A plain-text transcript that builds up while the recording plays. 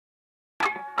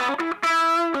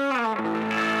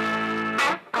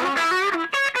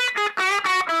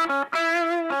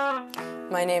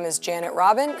My name is Janet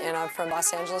Robin, and I'm from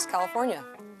Los Angeles, California,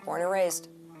 born and raised.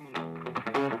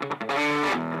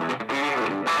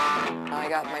 I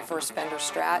got my first Fender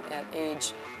Strat at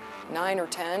age 9 or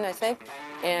 10, I think,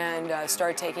 and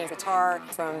started taking guitar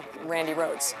from Randy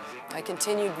Rhoads. I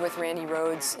continued with Randy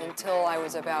Rhoads until I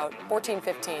was about 14,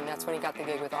 15. That's when he got the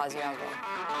gig with Ozzy Osbourne.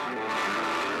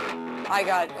 I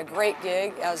got a great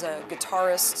gig as a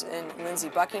guitarist in Lindsey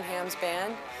Buckingham's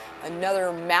band,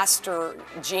 another master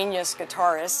genius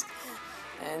guitarist,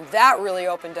 and that really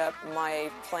opened up my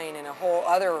playing in a whole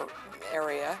other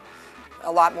area,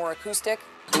 a lot more acoustic.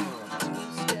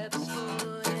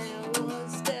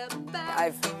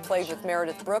 I've played with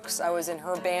Meredith Brooks. I was in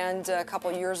her band a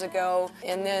couple years ago,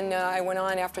 and then I went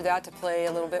on after that to play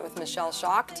a little bit with Michelle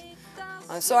Schacht.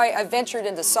 So I ventured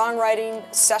into songwriting,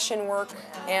 session work,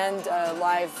 and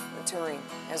live touring,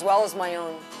 as well as my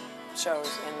own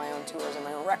shows and my own tours and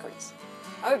my own records.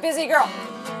 I'm a busy girl.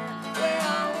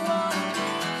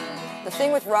 The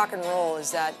thing with rock and roll is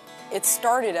that it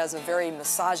started as a very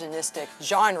misogynistic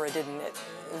genre, didn't it?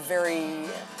 Very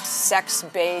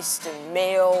sex-based and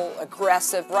male,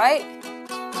 aggressive, right?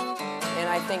 And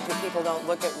I think that people don't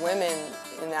look at women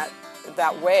in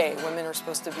that way. Women are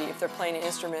supposed to be, if they're playing an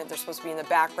instrument, they're supposed to be in the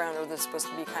background, or they're supposed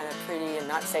to be kind of pretty and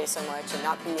not say so much and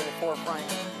not be in the forefront.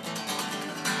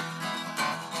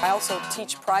 I also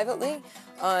teach privately,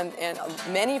 and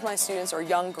many of my students are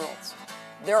young girls.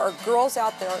 There are girls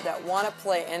out there that want to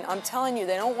play, and I'm telling you,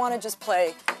 they don't want to just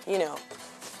play, you know,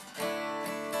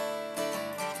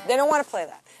 they don't want to play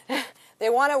that. They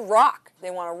want to rock.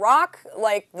 They want to rock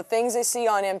like the things they see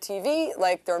on MTV,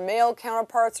 like their male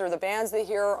counterparts or the bands they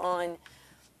hear on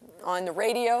the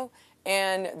radio,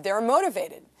 and they're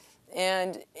motivated.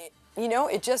 And, you know,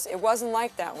 it wasn't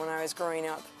like that when I was growing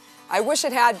up. I wish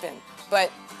it had been, but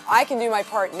I can do my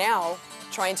part now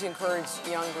trying to encourage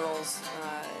young girls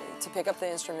to pick up the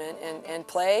instrument and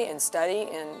play and study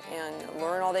and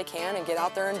learn all they can and get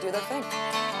out there and do their thing.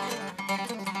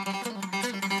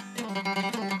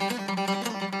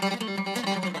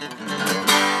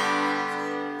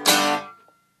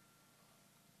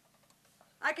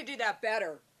 I could do that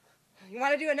better. You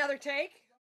want to do another take?